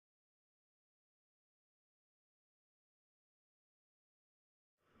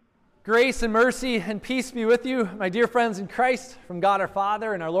Grace and mercy and peace be with you, my dear friends in Christ, from God our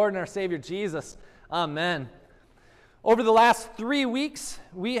Father and our Lord and our Savior Jesus. Amen. Over the last 3 weeks,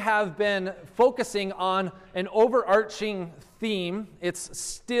 we have been focusing on an overarching theme. It's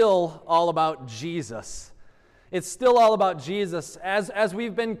still all about Jesus. It's still all about Jesus. As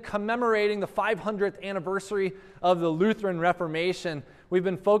we've been commemorating the 500th anniversary of the Lutheran Reformation, we've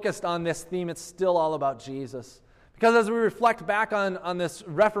been focused on this theme. It's still all about Jesus. Because as we reflect back on this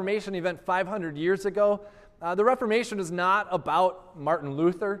Reformation event 500 years ago, the Reformation is not about Martin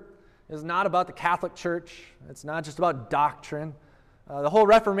Luther. It's not about the Catholic Church. It's not just about doctrine. The whole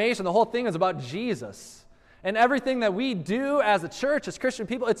Reformation, the whole thing is about Jesus. And everything that we do as a church, as Christian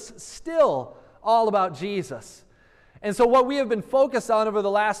people, it's still all about Jesus. And so what we have been focused on over the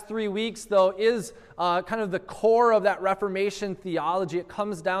last 3 weeks, though, is kind of the core of that Reformation theology. It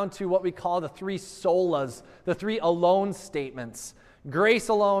comes down to what we call the three solas, the three alone statements. Grace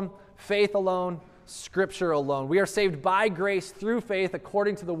alone, faith alone, Scripture alone. We are saved by grace through faith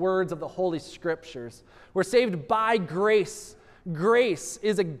according to the words of the Holy Scriptures. We're saved by grace. Grace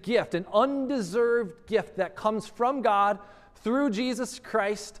is a gift, an undeserved gift that comes from God through Jesus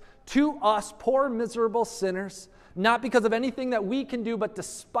Christ to us, poor, miserable sinners. Not because of anything that we can do, but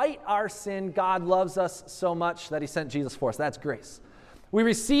despite our sin, God loves us so much that He sent Jesus for us. That's grace. We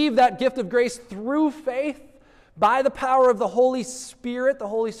receive that gift of grace through faith by the power of the Holy Spirit. The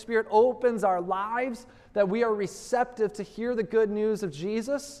Holy Spirit opens our lives that we are receptive to hear the good news of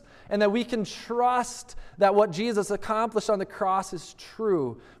Jesus and that we can trust that what Jesus accomplished on the cross is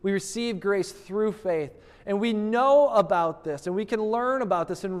true. We receive grace through faith. And we know about this and we can learn about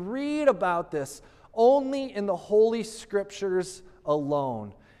this and read about this only in the Holy Scriptures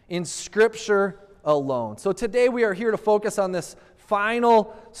alone, in Scripture alone. So today we are here to focus on this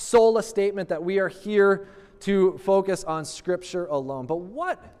final sola statement that we are here to focus on Scripture alone. But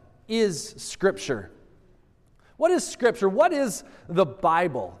what is Scripture? What is Scripture? What is the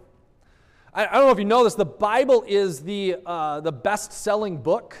Bible? I don't know if you know this, the Bible is the best-selling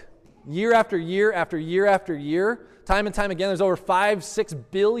book year after year after year after year. Time and time again, there's over 5-6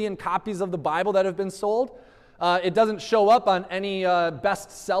 billion copies of the Bible that have been sold. It doesn't show up on any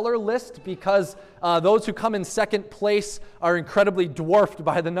bestseller list because those who come in second place are incredibly dwarfed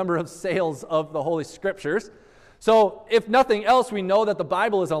by the number of sales of the Holy Scriptures. So if nothing else, we know that the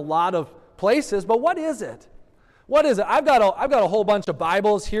Bible is in a lot of places, but what is it? What is it? I've got a whole bunch of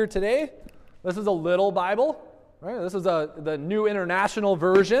Bibles here today. This is a little Bible, right? This is the New International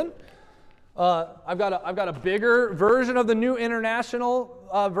Version. I've got a bigger version of the New International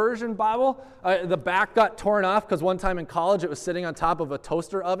Version Bible. The back got torn off because one time in college it was sitting on top of a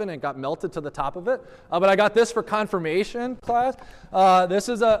toaster oven and it got melted to the top of it. But I got this for confirmation class. This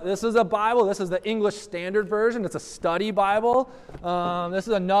is a Bible. This is the English Standard Version. It's a study Bible. This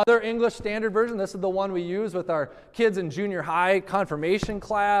is another English Standard Version. This is the one we use with our kids in junior high confirmation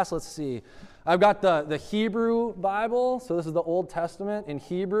class. Let's see. I've got the Hebrew Bible, so this is the Old Testament in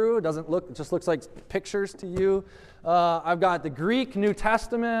Hebrew. It just looks like pictures to you. I've got the Greek New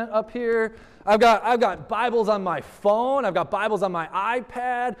Testament up here. I've got Bibles on my phone. I've got Bibles on my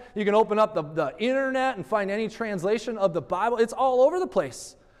iPad. You can open up the internet and find any translation of the Bible. It's all over the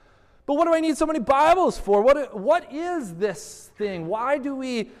place. But what do I need so many Bibles for? What is this thing? Why do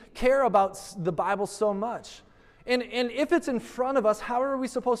we care about the Bible so much? And if it's in front of us, how are we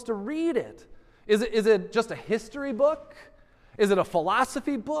supposed to read it? Is it just a history book? Is it a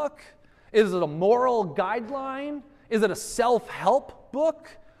philosophy book? Is it a moral guideline? Is it a self-help book?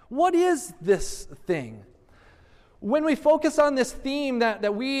 What is this thing? When we focus on this theme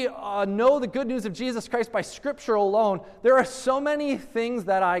that we know the good news of Jesus Christ by Scripture alone, there are so many things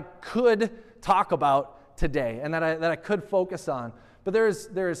that I could talk about today and that I could focus on. But there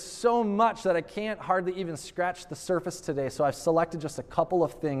is so much that I can't hardly even scratch the surface today, so I've selected just a couple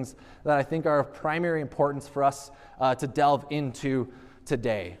of things that I think are of primary importance for us to delve into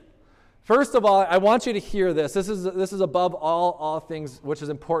today. First of all, I want you to hear this. This is above all things which is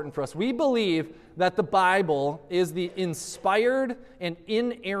important for us. We believe that the Bible is the inspired and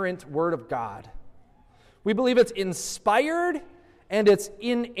inerrant Word of God. We believe it's inspired and it's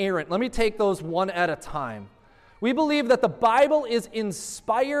inerrant. Let me take those one at a time. We believe that the Bible is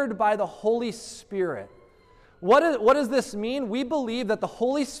inspired by the Holy Spirit. What does this mean? We believe that the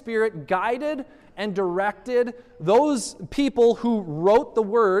Holy Spirit guided and directed those people who wrote the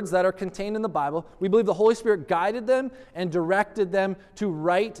words that are contained in the Bible. We believe the Holy Spirit guided them and directed them to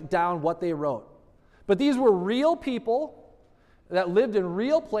write down what they wrote. But these were real people that lived in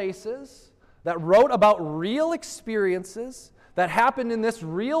real places, that wrote about real experiences that happened in this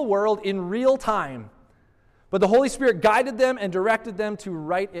real world in real time. But the Holy Spirit guided them and directed them to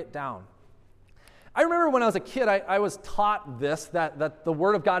write it down. I remember when I was a kid, I was taught this, that the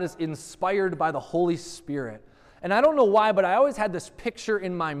Word of God is inspired by the Holy Spirit. And I don't know why, but I always had this picture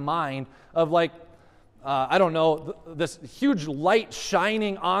in my mind of this huge light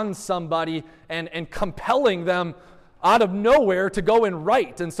shining on somebody and compelling them out of nowhere to go and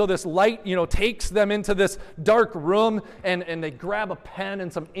write. And so this light, takes them into this dark room and they grab a pen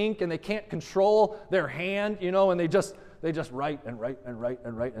and some ink and they can't control their hand, and they just write and write and write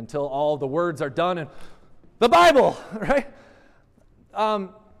and write until all the words are done. And the Bible, right?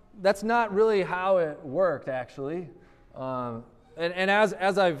 That's not really how it worked, actually. And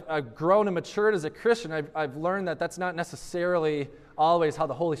as I've grown and matured as a Christian, I've learned that that's not necessarily always how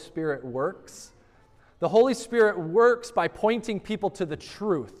the Holy Spirit works. The Holy Spirit works by pointing people to the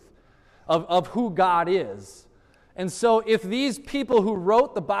truth of who God is. And so if these people who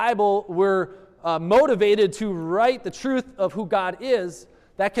wrote the Bible were motivated to write the truth of who God is,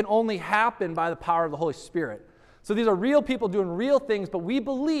 that can only happen by the power of the Holy Spirit. So these are real people doing real things, but we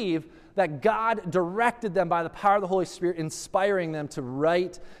believe that God directed them by the power of the Holy Spirit, inspiring them to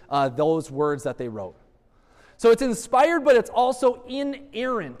write those words that they wrote. So it's inspired, but it's also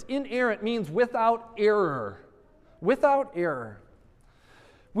inerrant. Inerrant means without error. Without error.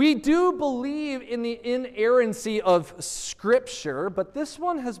 We do believe in the inerrancy of Scripture, but this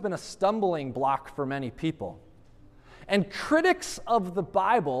one has been a stumbling block for many people. And critics of the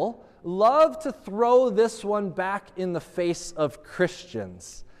Bible love to throw this one back in the face of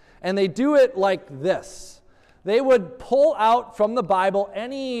Christians. And they do it like this. They would pull out from the Bible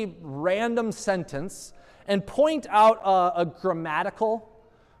any random sentence and point out a grammatical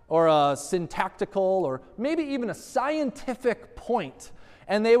or a syntactical or maybe even a scientific point.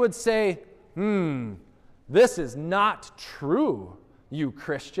 And they would say, this is not true, you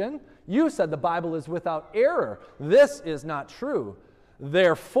Christian. You said the Bible is without error. This is not true.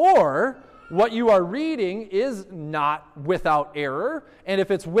 Therefore, what you are reading is not without error. And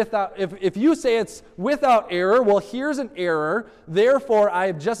if you say it's without error, well, here's an error. Therefore, I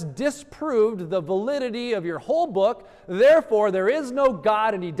have just disproved the validity of your whole book. Therefore, there is no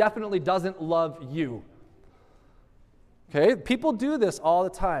God, and He definitely doesn't love you. Okay? People do this all the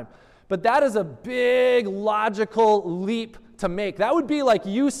time. But that is a big logical leap to make. That would be like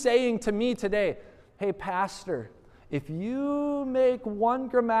you saying to me today, hey, pastor, if you make one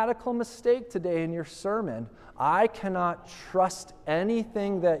grammatical mistake today in your sermon, I cannot trust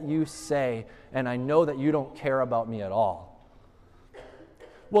anything that you say, and I know that you don't care about me at all.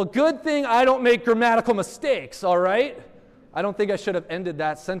 Well, good thing I don't make grammatical mistakes, all right? I don't think I should have ended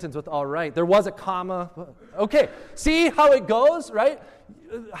that sentence with all right. There was a comma. Okay, see how it goes, right?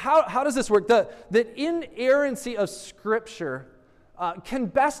 How does this work? The inerrancy of Scripture can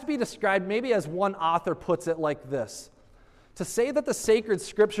best be described maybe as one author puts it like this. To say that the sacred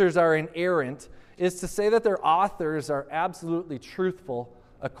Scriptures are inerrant is to say that their authors are absolutely truthful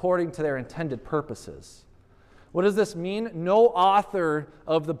according to their intended purposes. What does this mean? No author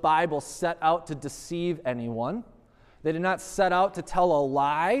of the Bible set out to deceive anyone. They did not set out to tell a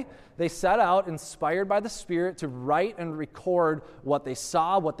lie. They set out, inspired by the Spirit, to write and record what they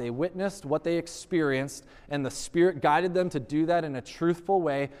saw, what they witnessed, what they experienced, and the Spirit guided them to do that in a truthful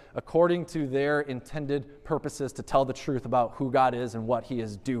way according to their intended purposes to tell the truth about who God is and what He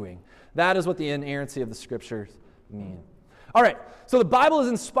is doing. That is what the inerrancy of the Scriptures mean. All right, so the Bible is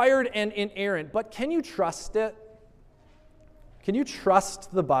inspired and inerrant, but can you trust it? Can you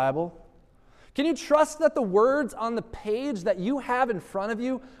trust the Bible? Can you trust that the words on the page that you have in front of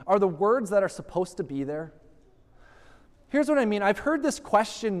you are the words that are supposed to be there? Here's what I mean. I've heard this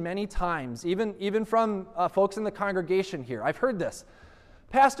question many times, even from folks in the congregation here. I've heard this.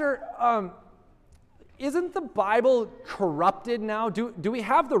 Pastor, isn't the Bible corrupted now? Do we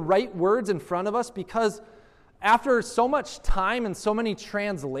have the right words in front of us? Because after so much time and so many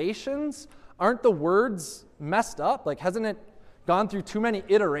translations, aren't the words messed up? Like, hasn't it gone through too many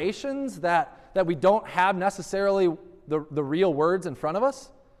iterations that we don't have necessarily the real words in front of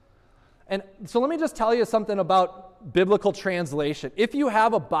us? And so let me just tell you something about biblical translation. If you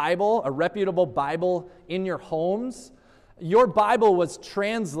have a Bible, a reputable Bible in your homes, your Bible was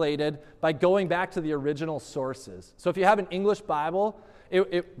translated by going back to the original sources. So if you have an English Bible,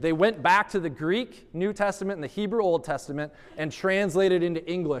 they went back to the Greek New Testament and the Hebrew Old Testament and translated into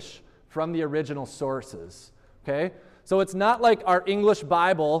English from the original sources. Okay? So it's not like our English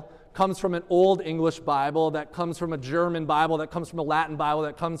Bible comes from an Old English Bible, that comes from a German Bible, that comes from a Latin Bible,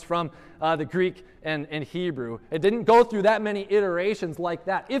 that comes from the Greek and Hebrew. It didn't go through that many iterations like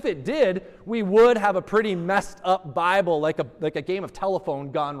that. If it did, we would have a pretty messed up Bible, like a game of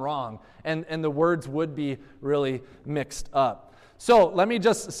telephone gone wrong, and the words would be really mixed up. So let me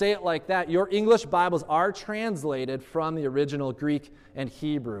just say it like that. Your English Bibles are translated from the original Greek and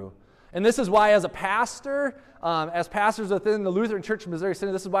Hebrew. And this is why, as a pastor, as pastors within the Lutheran Church of Missouri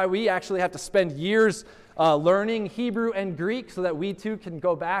Synod, this is why we actually have to spend years learning Hebrew and Greek so that we too can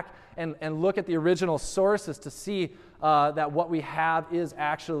go back and look at the original sources to see that what we have is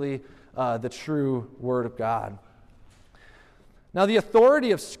actually the true Word of God. Now, the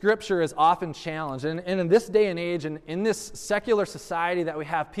authority of Scripture is often challenged. And in this day and age, and in this secular society that we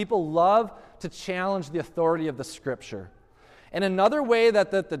have, people love to challenge the authority of the Scripture. And another way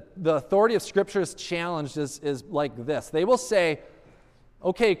that the authority of Scripture is challenged is like this. They will say,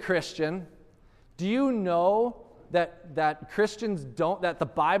 okay, Christian, do you know that Christians that the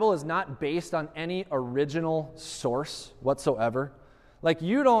Bible is not based on any original source whatsoever? Like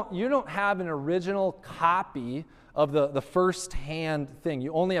you don't have an original copy of the first-hand thing.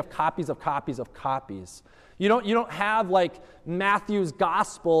 You only have copies of copies of copies. You don't have like Matthew's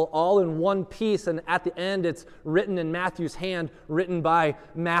gospel all in one piece, and at the end it's written in Matthew's hand, written by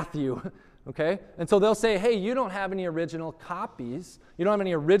Matthew. Okay? And so they'll say, hey, you don't have any original copies. You don't have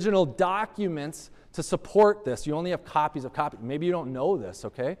any original documents to support this. You only have copies of copies. Maybe you don't know this,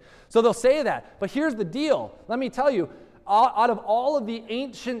 okay? So they'll say that. But here's the deal. Let me tell you, out of all of the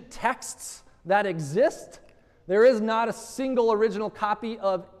ancient texts that exist, there is not a single original copy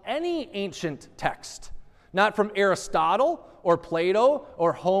of any ancient text. Not from Aristotle or Plato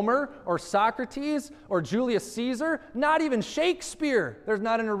or Homer or Socrates or Julius Caesar, not even Shakespeare. There's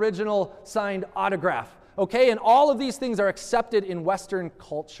not an original signed autograph. Okay, and all of these things are accepted in Western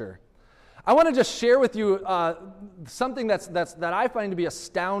culture. I want to just share with you something that I find to be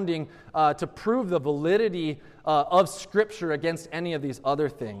astounding to prove the validity of Scripture against any of these other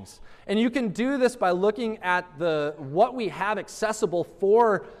things. And you can do this by looking at what we have accessible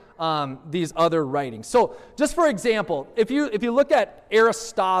for these other writings. So, just for example, if you look at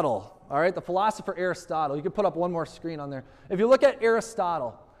Aristotle, all right, the philosopher Aristotle, you can put up one more screen on there. If you look at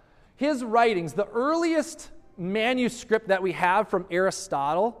Aristotle, his writings, the earliest manuscript that we have from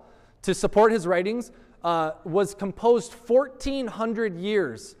Aristotle to support his writings was composed 1,400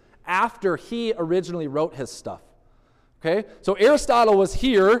 years after he originally wrote his stuff. Okay, so Aristotle was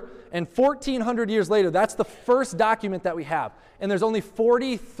here, and 1,400 years later, that's the first document that we have. And there's only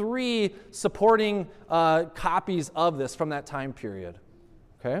 43 supporting copies of this from that time period.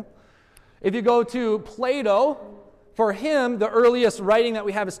 Okay, if you go to Plato, for him, the earliest writing that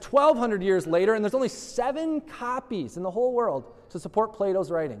we have is 1,200 years later, and there's only 7 copies in the whole world to support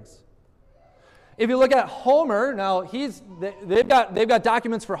Plato's writings. If you look at Homer, now they've got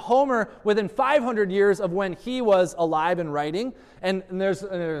documents for Homer within 500 years of when he was alive and writing, and there's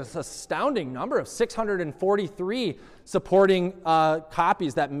an astounding number of 643 supporting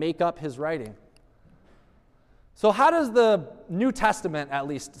copies that make up his writing. So how does the New Testament at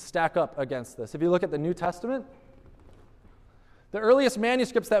least stack up against this? If you look at the New Testament, the earliest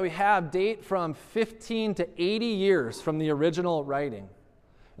manuscripts that we have date from 15 to 80 years from the original writing.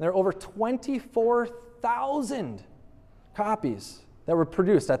 There are over 24,000 copies that were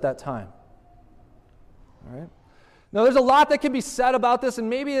produced at that time. All right? Now, there's a lot that can be said about this, and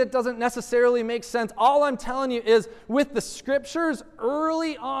maybe it doesn't necessarily make sense. All I'm telling you is, with the Scriptures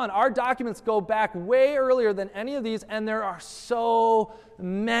early on, our documents go back way earlier than any of these, and there are so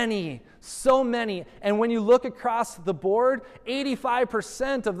many. And when you look across the board,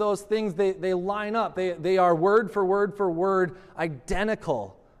 85% of those things, they line up. They are word for word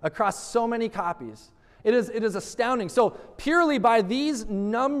identical across so many copies. It is astounding. So purely by these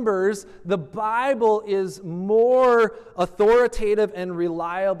numbers, the Bible is more authoritative and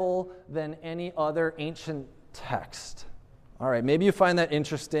reliable than any other ancient text. All right, maybe you find that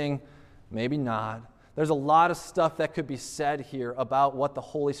interesting, maybe not. There's a lot of stuff that could be said here about what the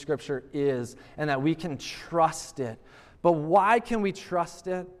Holy Scripture is and that we can trust it. But why can we trust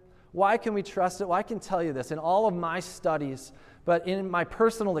it? Why can we trust it? Well, I can tell you this. In all of my studies, but in my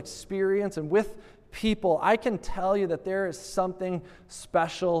personal experience and with people, I can tell you that there is something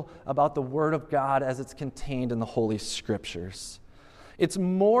special about the Word of God as it's contained in the Holy Scriptures. It's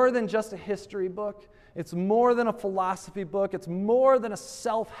more than just a history book. It's more than a philosophy book. It's more than a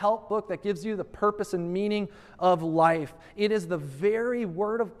self-help book that gives you the purpose and meaning of life. It is the very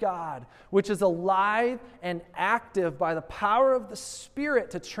Word of God, which is alive and active by the power of the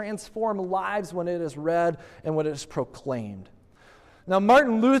Spirit to transform lives when it is read and when it is proclaimed. Now,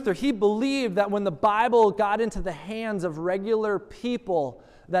 Martin Luther, he believed that when the Bible got into the hands of regular people,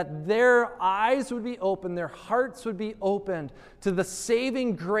 that their eyes would be opened, their hearts would be opened to the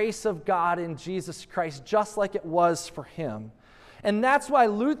saving grace of God in Jesus Christ, just like it was for him. And that's why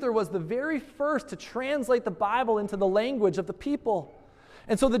Luther was the very first to translate the Bible into the language of the people.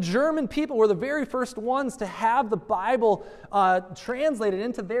 And so the German people were the very first ones to have the Bible translated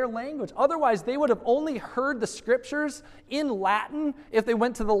into their language. Otherwise, they would have only heard the scriptures in Latin if they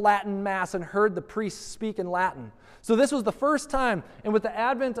went to the Latin Mass and heard the priests speak in Latin. So this was the first time, and with the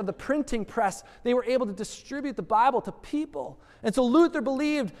advent of the printing press, they were able to distribute the Bible to people. And so Luther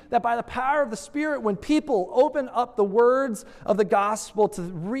believed that by the power of the Spirit, when people open up the words of the gospel to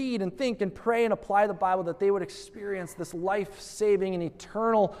read and think and pray and apply the Bible, that they would experience this life-saving and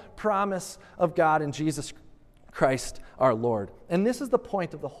eternal promise of God in Jesus Christ our Lord. And this is the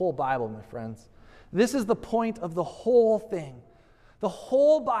point of the whole Bible, my friends. This is the point of the whole thing. The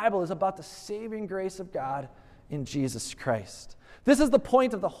whole Bible is about the saving grace of God in Jesus Christ. This is the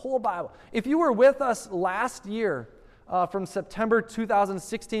point of the whole Bible. If you were with us last year, from September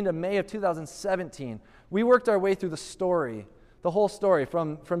 2016 to May of 2017, we worked our way through the story, the whole story,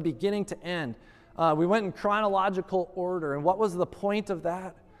 from beginning to end. We went in chronological order, and what was the point of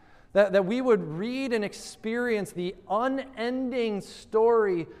that? That we would read and experience the unending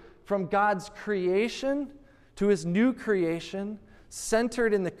story from God's creation to his new creation,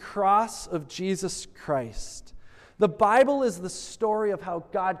 centered in the cross of Jesus Christ. The Bible is the story of how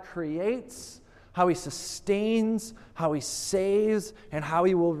God creates, how he sustains, how he saves, and how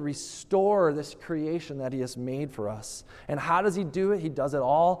he will restore this creation that he has made for us. And how does he do it? He does it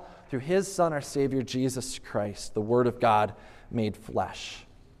all through his Son, our Savior, Jesus Christ, the Word of God made flesh.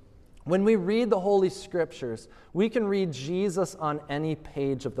 When we read the Holy Scriptures, we can read Jesus on any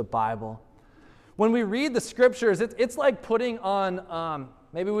page of the Bible. When we read the Scriptures, it's like putting on,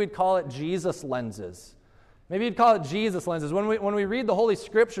 maybe we'd call it Jesus lenses. Maybe you'd call it Jesus lenses. When we read the Holy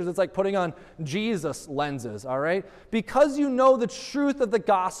Scriptures, it's like putting on Jesus lenses, all right? Because you know the truth of the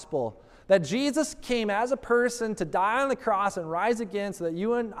gospel, that Jesus came as a person to die on the cross and rise again so that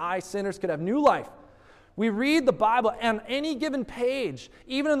you and I, sinners, could have new life. We read the Bible on any given page.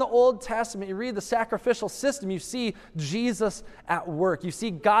 Even in the Old Testament, you read the sacrificial system, you see Jesus at work. You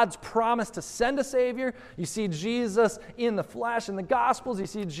see God's promise to send a Savior. You see Jesus in the flesh. In the Gospels, you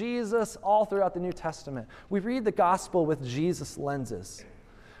see Jesus all throughout the New Testament. We read the Gospel with Jesus lenses.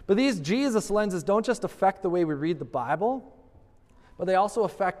 But these Jesus lenses don't just affect the way we read the Bible, but they also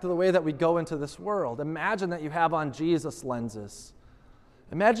affect the way that we go into this world. Imagine that you have on Jesus lenses.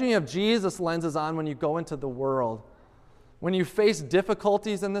 Imagine you have Jesus lenses on when you go into the world. When you face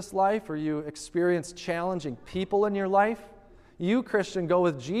difficulties in this life or you experience challenging people in your life, you, Christian, go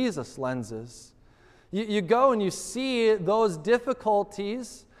with Jesus lenses. You go and you see those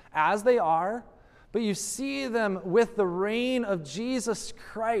difficulties as they are, but you see them with the reign of Jesus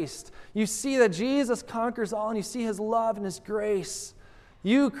Christ. You see that Jesus conquers all, and you see his love and his grace.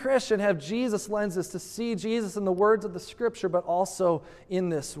 You, Christian, have Jesus lenses to see Jesus in the words of the Scripture, but also in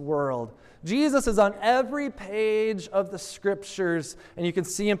this world. Jesus is on every page of the Scriptures, and you can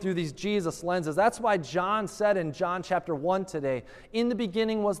see him through these Jesus lenses. That's why John said in John chapter 1 today, "In the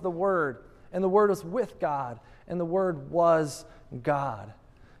beginning was the Word, and the Word was with God, and the Word was God."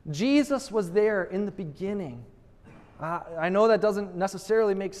 Jesus was there in the beginning. I know that doesn't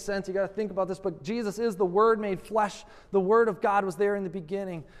necessarily make sense. You got to think about this, but Jesus is the Word made flesh. The Word of God was there in the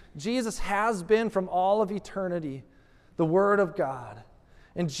beginning. Jesus has been from all of eternity, the Word of God.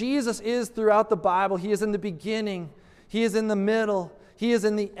 And Jesus is throughout the Bible. He is in the beginning. He is in the middle. He is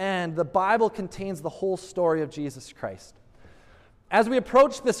in the end. The Bible contains the whole story of Jesus Christ. As we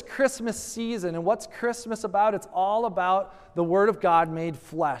approach this Christmas season, and what's Christmas about? It's all about the Word of God made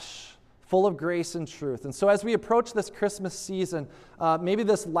flesh, full of grace and truth. And so as we approach this Christmas season, maybe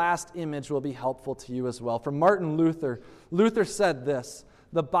this last image will be helpful to you as well. From Martin Luther, Luther said this: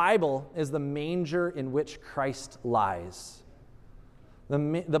 "The Bible is the manger in which Christ lies."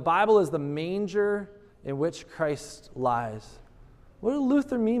 The Bible is the manger in which Christ lies. What did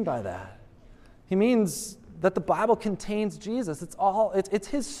Luther mean by that? He means that the Bible contains Jesus. It's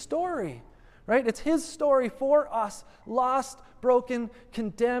his story. Right? It's his story for us, lost, broken,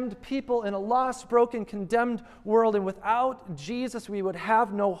 condemned people in a lost, broken, condemned world. And without Jesus, we would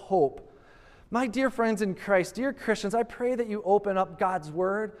have no hope. My dear friends in Christ, dear Christians, I pray that you open up God's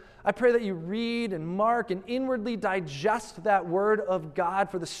Word. I pray that you read and mark and inwardly digest that Word of God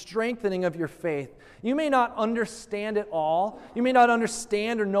for the strengthening of your faith. You may not understand it all. You may not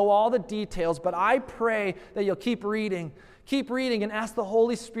understand or know all the details, but I pray that you'll keep reading. Keep reading and ask the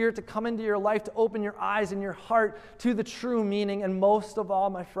Holy Spirit to come into your life, to open your eyes and your heart to the true meaning. And most of all,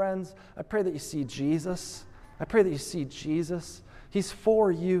 my friends, I pray that you see Jesus. I pray that you see Jesus. He's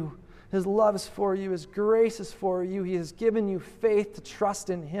for you. His love is for you. His grace is for you. He has given you faith to trust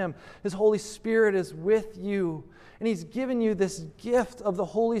in Him. His Holy Spirit is with you. And He's given you this gift of the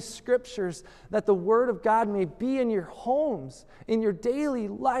Holy Scriptures that the Word of God may be in your homes, in your daily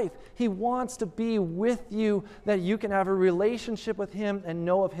life. He wants to be with you, that you can have a relationship with Him and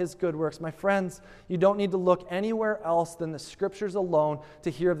know of His good works. My friends, you don't need to look anywhere else than the Scriptures alone to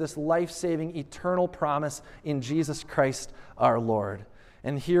hear of this life-saving, eternal promise in Jesus Christ our Lord.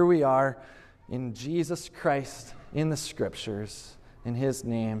 And here we are in Jesus Christ, in the Scriptures. In His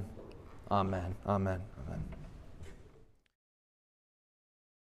name, amen, amen, amen.